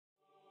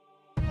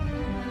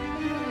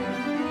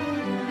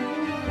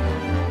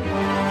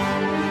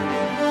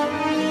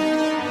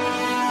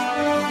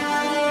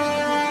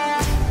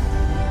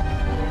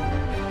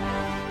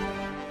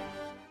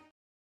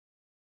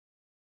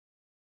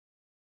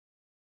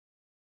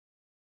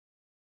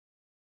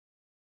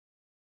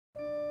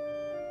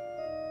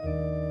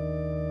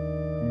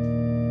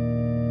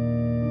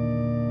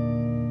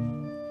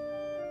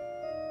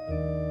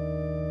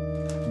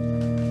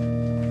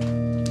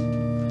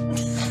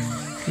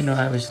You know,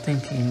 I was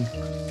thinking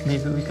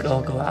maybe we could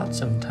all go out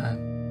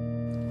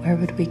sometime. Where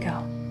would we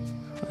go?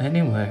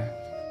 Anywhere.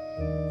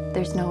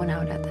 There's no one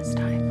out at this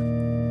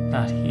time.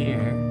 Not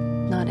here.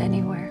 Not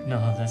anywhere. No,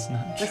 that's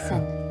not true.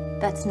 Listen,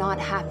 that's not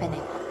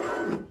happening.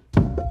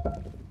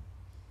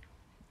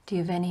 Do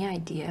you have any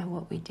idea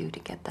what we do to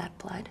get that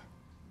blood?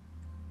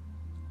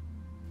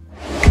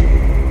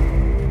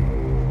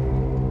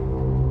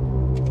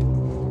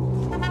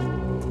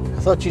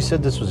 I thought you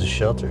said this was a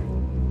shelter.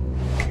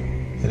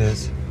 It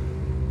is.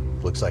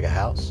 Looks like a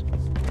house. I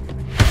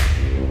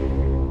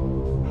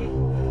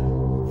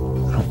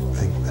don't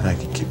think that I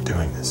can keep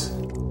doing this.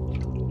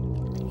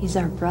 He's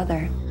our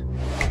brother.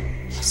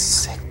 He's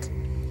sick.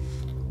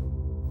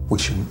 We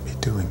shouldn't be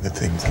doing the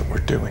things that we're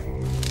doing.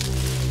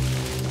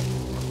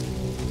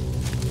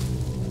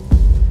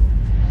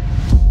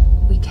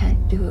 We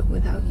can't do it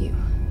without you.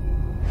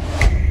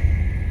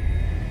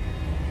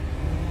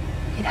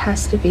 It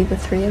has to be the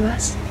three of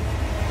us,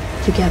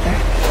 together.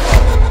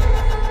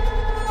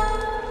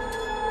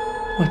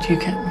 Would you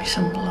get me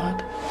some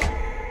blood?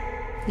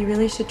 You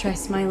really should try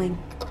smiling.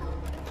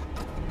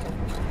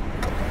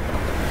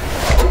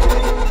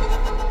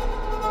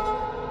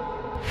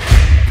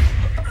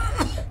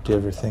 Do you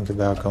ever think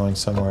about going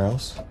somewhere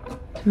else?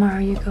 Tomorrow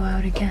you go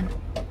out again.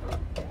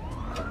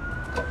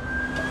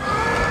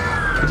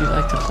 Would you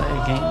like to play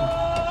a game?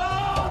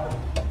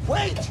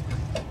 Wait!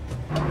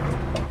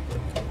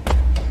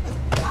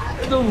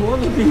 I don't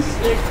want to be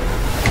sick.